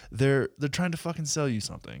is. They're trying to fucking sell you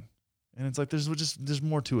something. And it's like, there's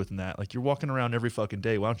more to it than that. Like, you're walking around every fucking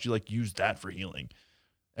day. Why don't you like use that for healing,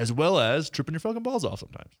 as well as tripping your fucking balls off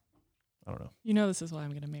sometimes? I don't know. This is why I'm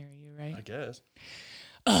going to marry you, right? I guess.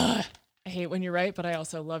 I hate when you're right, but I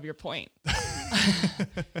also love your point.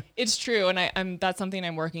 It's true. And I'm that's something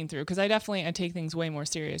I'm working through, because I take things way more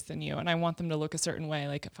serious than you. And I want them to look a certain way.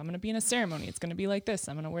 Like, if I'm going to be in a ceremony, it's going to be like this.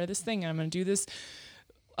 I'm going to wear this thing, and I'm going to do this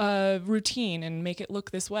routine and make it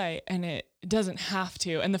look this way. And it doesn't have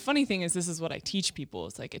to. And the funny thing is, this is what I teach people.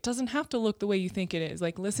 It's like, it doesn't have to look the way you think it is.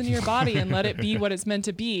 Like, listen to your body and let it be what it's meant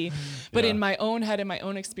to be. But in my own head, in my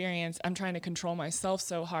own experience, I'm trying to control myself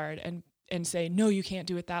so hard and say, no, you can't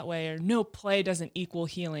do it that way. Or no, play doesn't equal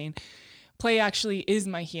healing. Play actually is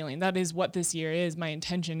my healing. That is what this year is. My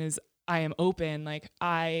intention is, I am open. Like,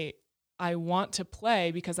 I want to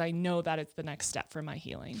play because I know that it's the next step for my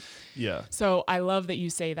healing. Yeah. So I love that you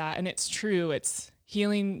say that. And it's true. It's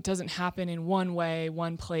healing doesn't happen in one way,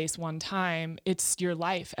 one place, one time. It's your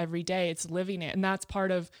life every day. It's living it. And that's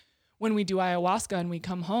part of when we do ayahuasca and we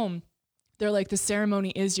come home, they're like, the ceremony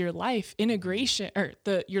is your life.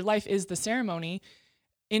 Your life is the ceremony.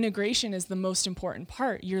 Integration is the most important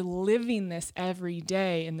part. You're living this every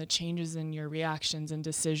day, and the changes in your reactions and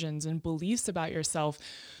decisions and beliefs about yourself,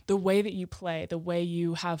 the way that you play, the way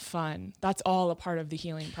you have fun, that's all a part of the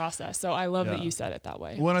healing process. So I love that you said it that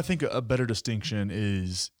way. Well, and I think a better distinction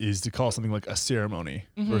is to call something like a ceremony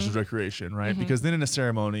versus recreation, right? Because then in a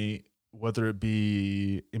ceremony, whether it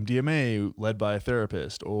be MDMA led by a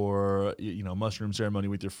therapist or, mushroom ceremony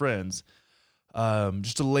with your friends,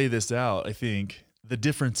 just to lay this out, I think the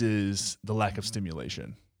difference is the lack of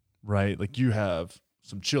stimulation, right? Like, you have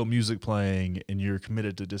some chill music playing and you're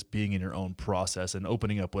committed to just being in your own process and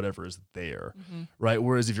opening up whatever is there, right?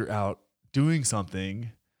 Whereas if you're out doing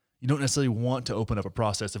something, you don't necessarily want to open up a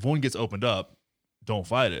process. If one gets opened up, don't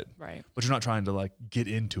fight it. Right. But you're not trying to like get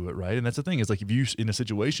into it, right? And that's the thing is like if you in a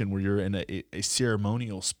situation where you're in a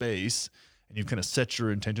ceremonial space and you've kind of set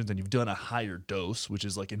your intentions and you've done a higher dose, which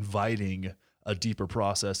is like inviting a deeper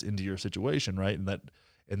process into your situation, right? And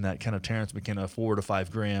that kind of Terrence McKenna 4 to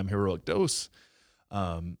 5 gram heroic dose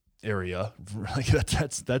area, like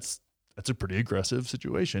that's a pretty aggressive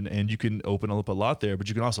situation, and you can open up a lot there, but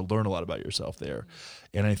you can also learn a lot about yourself there.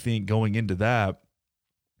 And I think going into that,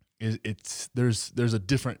 there's a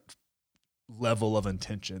different level of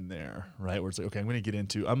intention there, right? Where it's like, okay,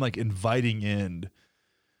 I'm like inviting in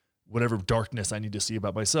whatever darkness I need to see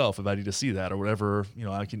about myself, if I need to see that or whatever,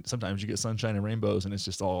 sometimes you get sunshine and rainbows and it's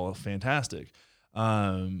just all fantastic.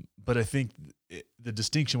 But I think the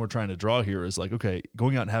distinction we're trying to draw here is like, okay,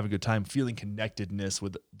 going out and having a good time, feeling connectedness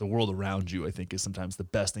with the world around you, I think is sometimes the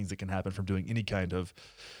best things that can happen from doing any kind of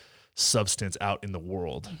substance out in the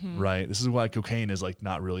world, right? This is why cocaine is like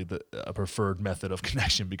not really a preferred method of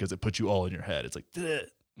connection, because it puts you all in your head. It's like,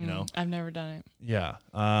 I've never done it. Yeah.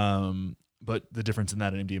 But the difference in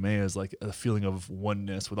that and MDMA is like a feeling of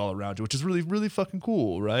oneness with all around you, which is really, really fucking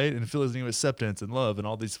cool, right? And a feeling of acceptance and love and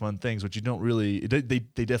all these fun things, which you don't really, they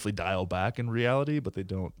definitely dial back in reality, but they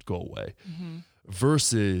don't go away.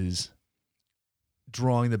 Versus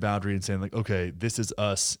drawing the boundary and saying like, okay, this is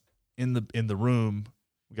us in the room.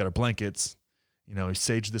 We got our blankets, we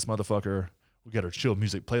sage this motherfucker. We got our chill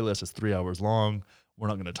music playlist. It's 3 hours long. We're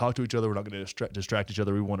not going to talk to each other. We're not going to distract each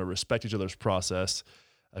other. We want to respect each other's process.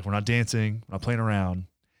 Like we're not dancing, we're not playing around.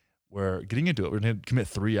 We're getting into it. We're going to commit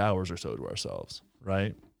 3 hours or so to ourselves,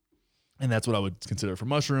 right? And that's what I would consider for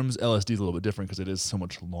mushrooms. LSD is a little bit different because it is so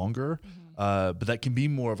much longer. But that can be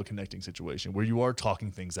more of a connecting situation where you are talking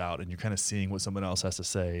things out and you're kind of seeing what someone else has to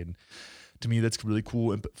say. And to me, that's really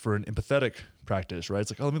cool for an empathetic practice, right? It's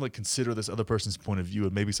like, oh, let me like consider this other person's point of view,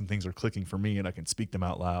 and maybe some things are clicking for me and I can speak them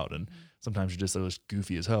out loud. And sometimes you're just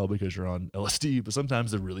goofy as hell because you're on LSD, but sometimes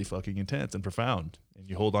they're really fucking intense and profound, and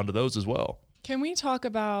you hold on to those as well. Can we talk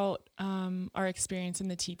about our experience in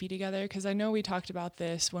the teepee together? Because I know we talked about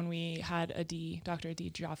this when we had Dr. Adi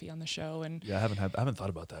Jaffe on the show, and yeah, I haven't thought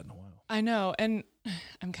about that in a while. I know, and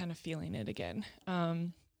I'm kind of feeling it again.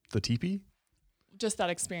 The teepee? Just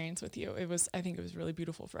that experience with you. I think it was really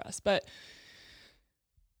beautiful for us. But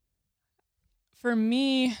for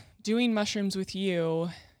me, doing mushrooms with you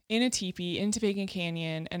in a teepee in Topanga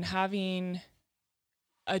Canyon and having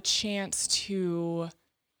a chance to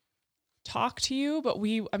talk to you, but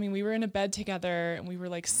we were in a bed together and we were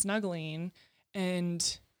like snuggling,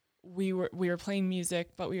 and we were playing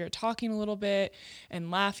music, but we were talking a little bit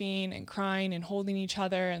and laughing and crying and holding each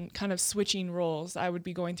other and kind of switching roles. I would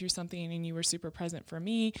be going through something and you were super present for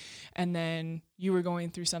me, and then you were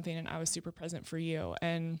going through something and I was super present for you.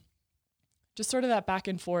 And just sort of that back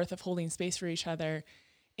and forth of holding space for each other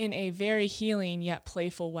in a very healing yet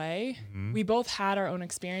playful way. We both had our own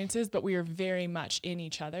experiences, but we were very much in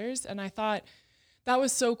each other's. And I thought that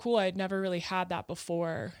was so cool. I'd never really had that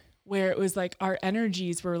before, where it was like our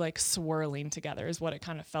energies were like swirling together is what it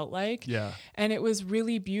kind of felt like. Yeah. And it was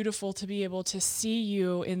really beautiful to be able to see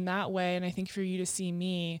you in that way. And I think for you to see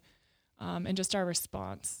me, and just our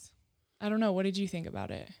response. I don't know. What did you think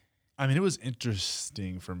about it? I mean, it was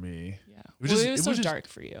interesting for me. Yeah. It was dark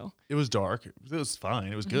for you. It was dark. It was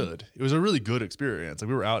fine. It was good. It was a really good experience. Like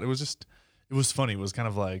we were out. It was funny. It was kind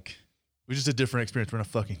of like, it was just a different experience. We're in a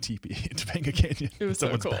fucking teepee in Topanga Canyon. It was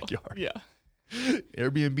someone's so cool. backyard. Yeah.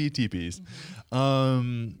 Airbnb teepees.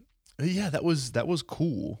 Yeah, that was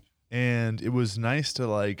cool. And it was nice to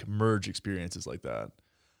like merge experiences like that,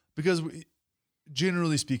 because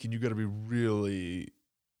generally speaking, you got to be really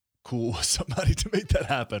cool with somebody to make that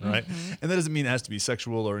happen, right? And that doesn't mean it has to be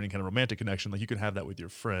sexual or any kind of romantic connection. Like you can have that with your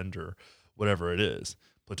friend or whatever it is,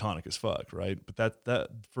 platonic as fuck, right? But that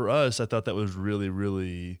for us, I thought that was really,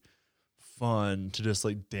 really fun to just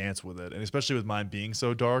like dance with it. And especially with mine being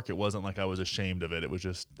so dark, it wasn't like I was ashamed of it. It was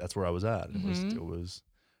just, that's where I was at.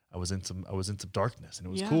 I was in some darkness, and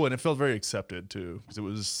it was cool, and it felt very accepted too, because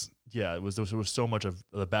there was so much of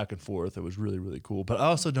the back and forth. It was really, really cool. But I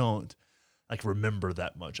also don't like remember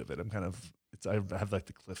that much of it. I have like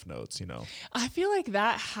the cliff notes, I feel like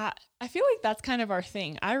that's kind of our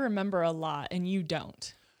thing. I remember a lot and you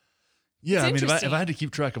don't. Yeah. I mean, if I had to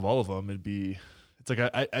keep track of all of them, it's like,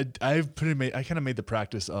 I kind of made the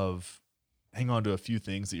practice of hang on to a few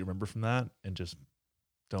things that you remember from that and just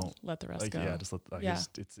don't let the rest go. Yeah. Just let,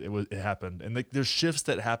 it happened. And like, there's shifts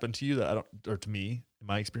that happen to you that or to me, in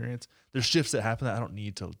my experience, there's shifts that happen that I don't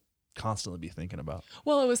need to constantly be thinking about.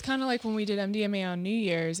 Well, it was kind of like when we did MDMA on New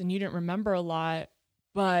Year's and you didn't remember a lot,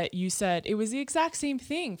 but you said it was the exact same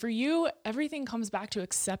thing. For you, everything comes back to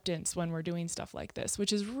acceptance when we're doing stuff like this,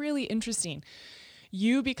 which is really interesting.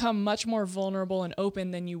 you become much more vulnerable and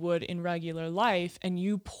open than you would in regular life. And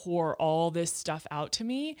you pour all this stuff out to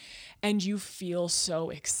me and you feel so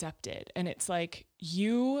accepted. And it's like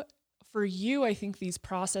for you, I think these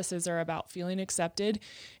processes are about feeling accepted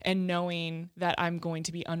and knowing that I'm going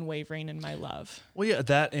to be unwavering in my love. Well, yeah,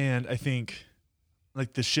 that, and I think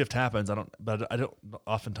like the shift happens. I don't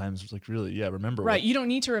oftentimes like really, remember. Right. You don't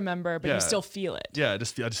need to remember, but you still feel it. Yeah. I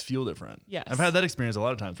just feel different. Yes. I've had that experience a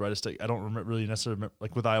lot of times where I don't remember really necessarily remember,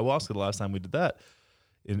 like with ayahuasca, the last time we did that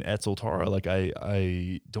at Soltara, like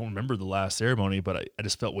I don't remember the last ceremony, but I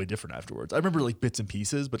just felt way different afterwards. I remember like bits and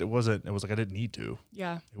pieces, but it was like I didn't need to.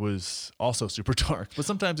 Yeah. It was also super dark, but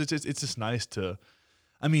sometimes it's just nice to,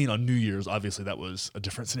 I mean, on New Year's, obviously that was a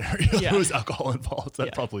different scenario. Yeah. There was alcohol involved.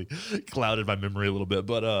 That probably clouded my memory a little bit,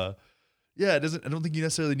 but I don't think you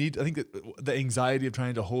necessarily need, I think that the anxiety of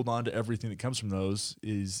trying to hold on to everything that comes from those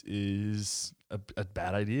is a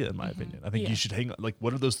bad idea in my opinion. I think you should hang, like,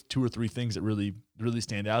 what are those 2 or 3 things that really, really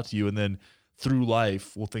stand out to you? And then through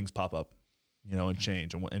life, will things pop up, and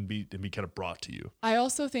change and be kind of brought to you. I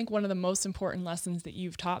also think one of the most important lessons that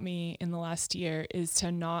you've taught me in the last year is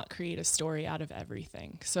to not create a story out of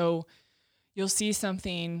everything. So you'll see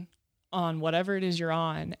something on whatever it is you're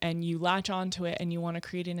on and you latch onto it and you want to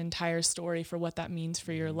create an entire story for what that means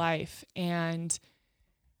for your life. And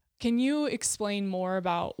can you explain more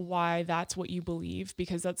about why that's what you believe?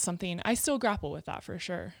 Because that's something I still grapple with that for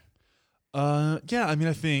sure. I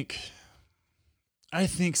mean, I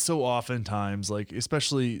think so oftentimes, like,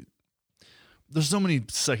 especially there's so many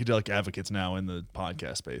psychedelic advocates now in the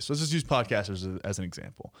podcast space. So let's just use podcasters as an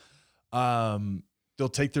example. They'll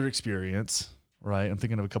take their experience, right? I'm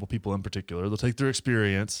thinking of a couple people in particular. They'll take their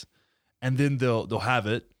experience and then they'll have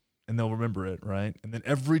it and they'll remember it, right? And then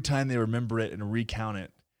every time they remember it and recount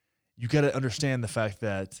it, you got to understand the fact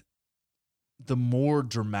that the more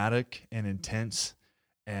dramatic and intense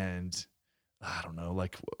and I don't know,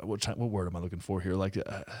 like what word am I looking for here? Like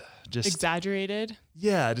just exaggerated.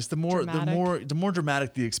 Yeah, just the more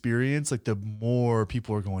dramatic the experience, like the more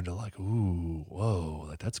people are going to like, ooh, whoa,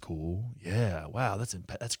 like that's cool. Yeah, wow,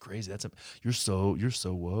 that's crazy. You're so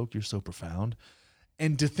woke. You're so profound.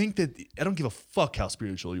 And to think that I don't give a fuck how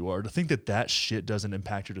spiritual you are. To think that shit doesn't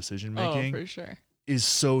impact your decision making, for sure, is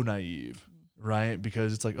so naive. Right?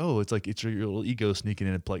 Because it's like, it's your little ego sneaking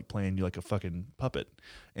in and like playing you like a fucking puppet.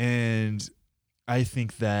 And I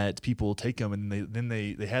think that people take them and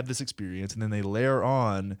they have this experience and then they layer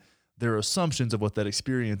on their assumptions of what that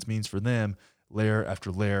experience means for them, layer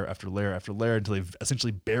after layer after layer after layer, until they've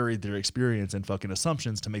essentially buried their experience in fucking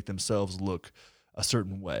assumptions to make themselves look a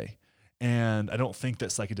certain way. And I don't think that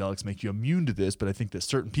psychedelics make you immune to this, but I think that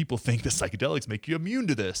certain people think that psychedelics make you immune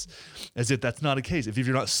to this, as if that's not a case. If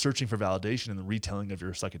you're not searching for validation in the retelling of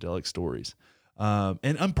your psychedelic stories.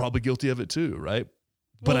 And I'm probably guilty of it too, right?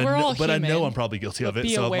 But I know I'm probably guilty of it.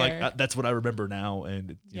 So I'm like, that's what I remember now.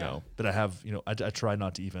 And, you know, that I have, I try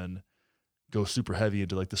not to even go super heavy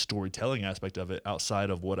into like the storytelling aspect of it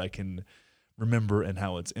outside of what I can remember and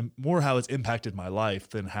how it's impacted my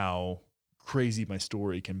life than how crazy my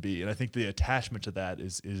story can be. And I think the attachment to that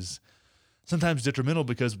is sometimes detrimental,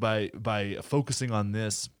 because by focusing on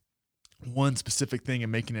this one specific thing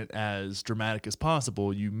and making it as dramatic as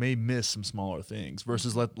possible, you may miss some smaller things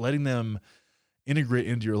versus letting them integrate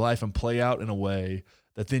into your life and play out in a way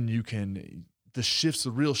that then you can,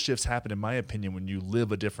 the real shifts happen, in my opinion, when you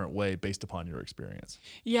live a different way based upon your experience.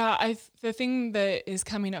 Yeah. The thing that is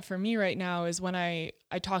coming up for me right now is when I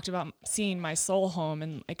talked about seeing my soul home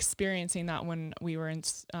and experiencing that when we were in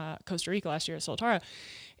Costa Rica last year at Soltara.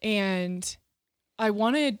 And I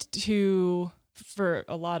wanted to, for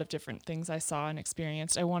a lot of different things I saw and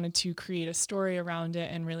experienced, I wanted to create a story around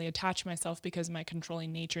it and really attach myself, because my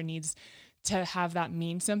controlling nature needs to have that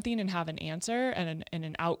mean something and have an answer and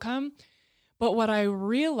an outcome. But what I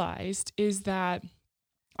realized is that,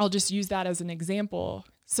 I'll just use that as an example.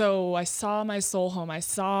 So I saw my soul home. I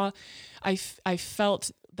felt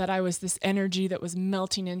that I was this energy that was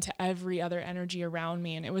melting into every other energy around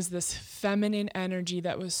me. And it was this feminine energy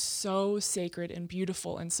that was so sacred and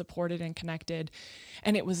beautiful and supported and connected.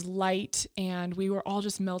 And it was light, and we were all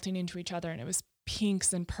just melting into each other. And it was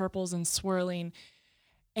pinks and purples and swirling.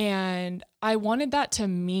 And I wanted that to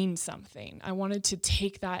mean something. I wanted to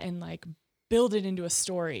take that and like build it into a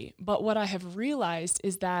story. But what I have realized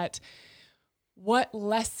is that, what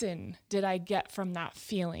lesson did I get from that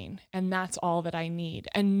feeling? And that's all that I need.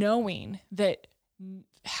 And knowing that,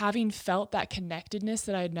 having felt that connectedness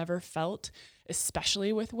that I had never felt,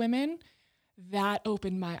 especially with women, that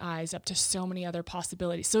opened my eyes up to so many other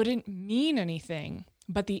possibilities. So it didn't mean anything,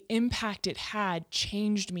 but the impact it had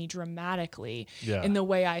changed me dramatically Yeah. in the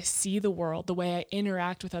way I see the world, the way I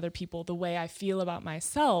interact with other people, the way I feel about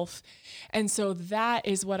myself. And so that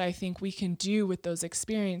is what I think we can do with those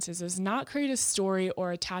experiences, is not create a story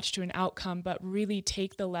or attach to an outcome, but really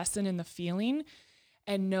take the lesson and the feeling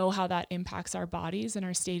and know how that impacts our bodies and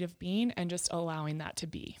our state of being, and just allowing that to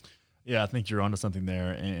be. Yeah, I think you're onto something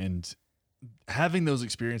there. And having those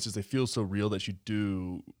experiences, they feel so real that you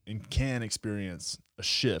do and can experience a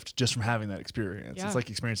shift just from having that experience. Yeah. It's like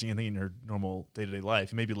experiencing anything in your normal day-to-day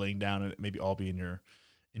life. You may be laying down and it may be all be in your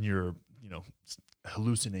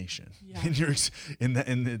hallucination. Yeah. in the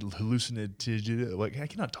hallucinatogen. Like, I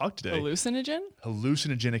cannot talk today.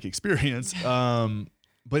 Hallucinogenic experience.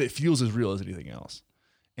 But it feels as real as anything else.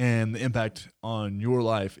 And the impact on your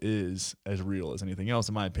life is as real as anything else,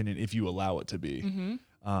 in my opinion, if you allow it to be.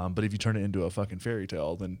 Mm-hmm. But if you turn it into a fucking fairy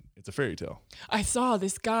tale, then it's a fairy tale. I saw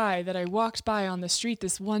this guy that I walked by on the street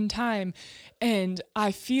this one time, and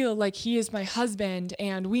I feel like he is my husband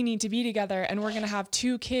and we need to be together and we're going to have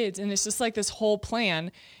 2 kids. And it's just like this whole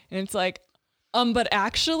plan. And it's like, but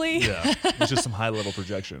actually. Yeah. It's just some high level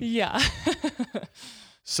projection. Yeah.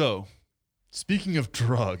 So, speaking of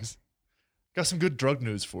drugs, got some good drug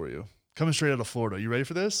news for you. Coming straight out of Florida. You ready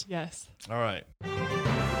for this? Yes. All right.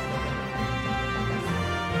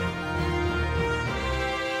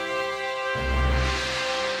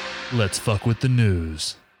 Let's fuck with the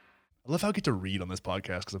news. I love how I get to read on this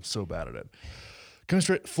podcast because I'm so bad at it. Coming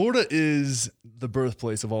straight, Florida is the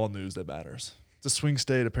birthplace of all news that matters. It's a swing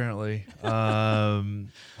state, apparently. A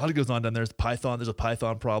lot goes on down there. There's a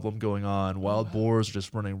python problem going on. Wild boars are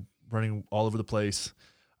just running all over the place.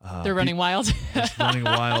 They're running wild. Just running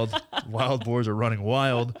wild. Wild boars are running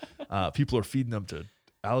wild. People are feeding them to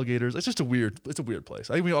alligators. It's a weird place.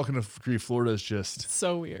 I think we all can agree Florida is just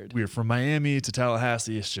So weird. From Miami to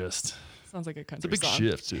Tallahassee, it's just Sounds like a it's country a big song.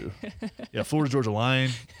 shift too. Yeah, Florida Georgia Line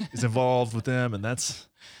is involved with them, and that's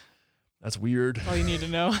weird. All you need to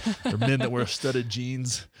know. They're men that wear studded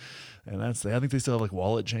jeans, and I think they still have like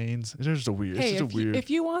wallet chains. It's just a weird. Hey, it's just a weird. if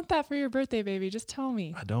you want that for your birthday, baby, just tell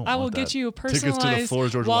me. I don't. I will want get that. you a Tickets to the personalized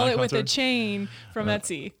Florida Georgia Line wallet with a concert? chain from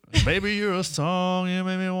Etsy. Maybe you're a song, you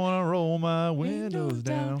made me want to roll my windows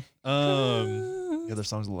down. The other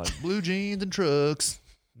songs are like blue jeans and trucks,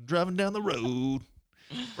 driving down the road,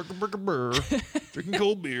 drinking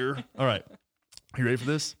cold beer. All right, you ready for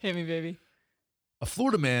this? Hit me, baby. A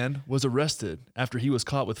Florida man was arrested after he was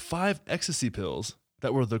caught with 5 ecstasy pills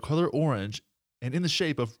that were the color orange and in the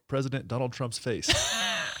shape of President Donald Trump's face.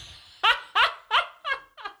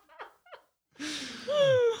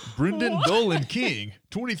 Brendan Dolan King,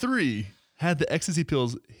 23, had the ecstasy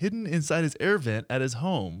pills hidden inside his air vent at his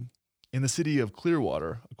home in the city of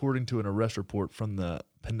Clearwater, according to an arrest report from the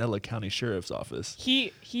Pinella County Sheriff's Office.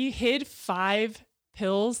 He hid 5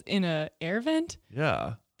 pills in a air vent.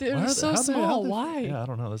 Yeah. They're so small. Why? Yeah, I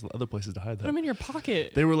don't know. There's other places to hide Put that. them in your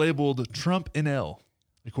pocket. They were labeled Trump NL,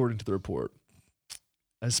 according to the report.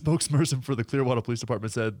 A spokesperson for the Clearwater Police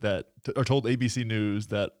Department said told ABC News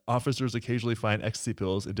that officers occasionally find ecstasy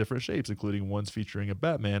pills in different shapes, including ones featuring a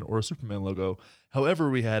Batman or a Superman logo.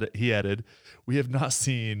 However, he added, we have not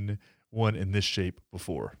seen one in this shape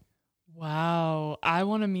before. Wow. I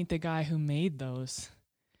want to meet the guy who made those.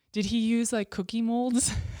 Did he use like cookie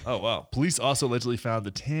molds? Oh, wow. Police also allegedly found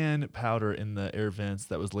the tan powder in the air vents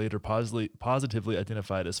that was later positively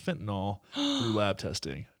identified as fentanyl through lab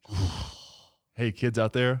testing. Hey, kids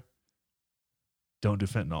out there, don't do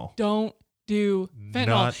fentanyl. Don't do fentanyl.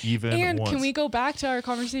 Not even And once. can we go back to our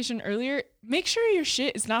conversation earlier? Make sure your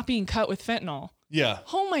shit is not being cut with fentanyl. Yeah.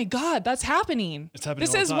 Oh my God, that's happening. It's happening This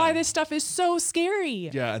all the is time. why this stuff is so scary.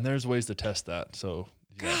 Yeah, and there's ways to test that. So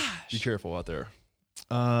yeah, be Gosh. careful out there.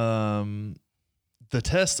 The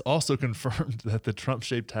test also confirmed that the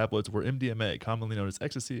Trump-shaped tablets were MDMA, commonly known as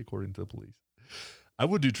ecstasy, according to the police. I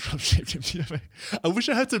would do Trump-shaped MDMA. I wish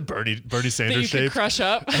I had some Bernie That you Sanders could shaped. crush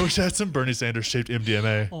up. I wish I had some Bernie Sanders shaped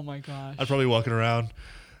MDMA. Oh my gosh. I'd probably be walking around.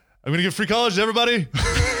 I'm gonna give free college to everybody.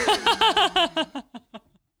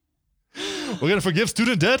 We're gonna forgive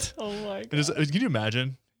student debt. Oh my And God. can you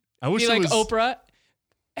imagine? I wish Be it like was Oprah.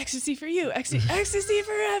 Ecstasy for you. Ecstasy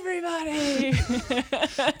for everybody.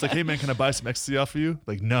 It's like, hey man, can I buy some ecstasy off of you?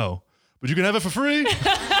 Like, no, but you can have it for free.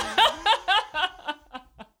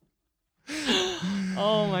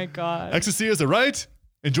 Oh my God. Ecstasy is a right.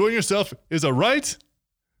 Enjoying yourself is a right.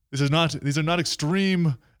 These are not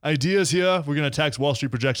extreme ideas here. We're gonna tax Wall Street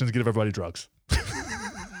projections and give everybody drugs.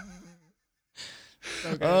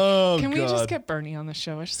 So good. Oh, Can we God. just get Bernie on the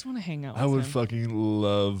show? I just want to hang out with I would him. fucking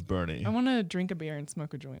love Bernie. I want to drink a beer and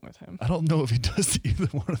smoke a joint with him. I don't know if he does either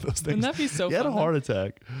one of those things. Wouldn't that be so He had a fun, heart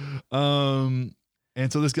attack.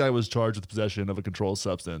 And so this guy was charged with possession of a controlled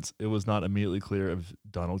substance. It was not immediately clear if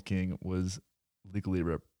Donald King was legally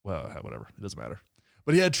whatever. It doesn't matter.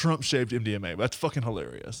 But he had Trump-shaped MDMA. That's fucking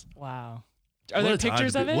hilarious. Wow. Are there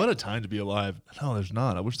pictures of it? What a time to be alive. No, there's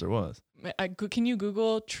not. I wish there was. Can you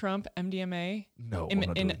Google Trump MDMA No,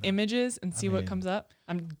 in images and see what comes up?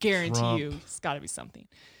 I'm guarantee you it's got to be something.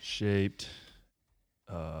 Shaped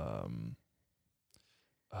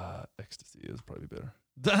ecstasy is probably better.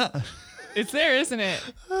 It's there, isn't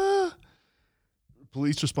it?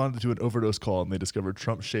 Police responded to an overdose call and they discovered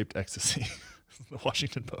Trump-shaped ecstasy. The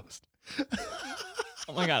Washington Post.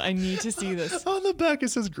 Oh my God, I need to see this. On the back it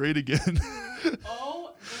says "great again."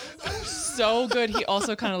 Oh, those are so good. He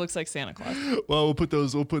also kind of looks like Santa Claus. Well, we'll put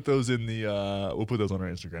those in the we'll put those on our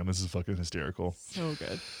Instagram. This is fucking hysterical. So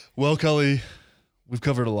good. Well, Kelly, we've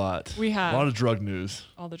covered a lot. We have a lot of drug news.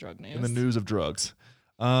 All the drug news. And the news of drugs.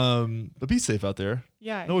 But be safe out there.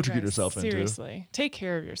 Yeah. Know what you get yourself into. Seriously. Take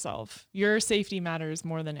care of yourself. Your safety matters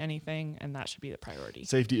more than anything, and that should be the priority.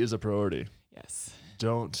 Safety is a priority. Yes.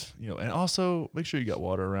 Don't, and also make sure you got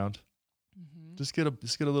water around. Mm-hmm. Just get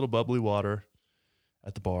a little bubbly water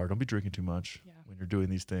at the bar. Don't be drinking too much when you're doing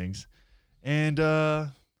these things. And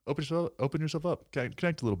open yourself up.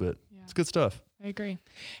 Connect a little bit. Yeah. It's good stuff. I agree.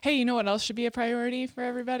 Hey, you know what else should be a priority for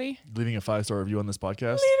everybody? Leaving a 5-star review on this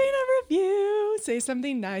podcast. Leaving a review. Say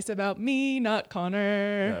something nice about me, not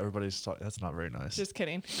Connor. Yeah, everybody's talking. That's not very nice. Just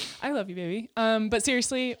kidding. I love you, baby. But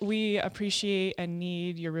seriously, we appreciate and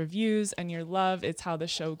need your reviews and your love. It's how the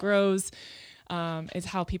show grows. It's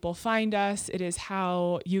how people find us. It is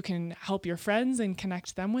how you can help your friends and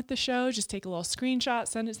connect them with the show. Just take a little screenshot,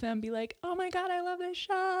 send it to them, be like, "Oh my God, I love this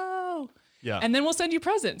show." Yeah. And then we'll send you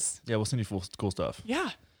presents. Yeah, we'll send you cool stuff. Yeah.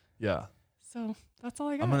 Yeah. So that's all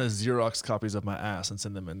I got. I'm going to Xerox copies of my ass and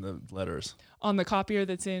send them in the letters. On the copier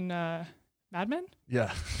that's in Mad Men?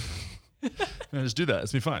 Yeah. Just do that.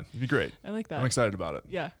 It's going to be fine. It'd be great. I like that. I'm excited about it.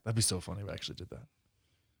 Yeah. That'd be so funny if I actually did that.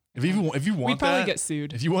 If you want we'd probably get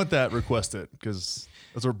sued. If you want that, request it, because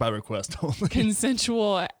those are by request only.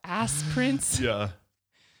 Consensual ass prints. Yeah.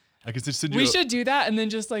 I could just send you. We should do that and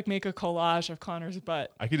then just like make a collage of Connor's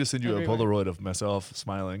butt. I could just send you a Polaroid of myself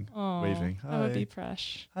smiling, waving. Hi. That would be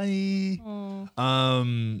fresh. Hi.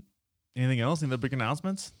 Aww. Anything else? Any other big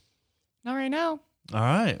announcements? Not right now. All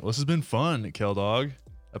right. Well, this has been fun, Kel Dog.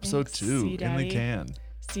 Episode 2 in the can.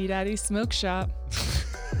 See Daddy Smoke Shop.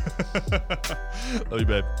 Love you,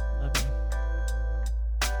 babe. Love you.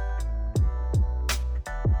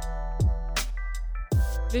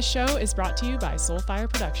 This show is brought to you by Soulfire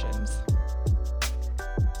Productions.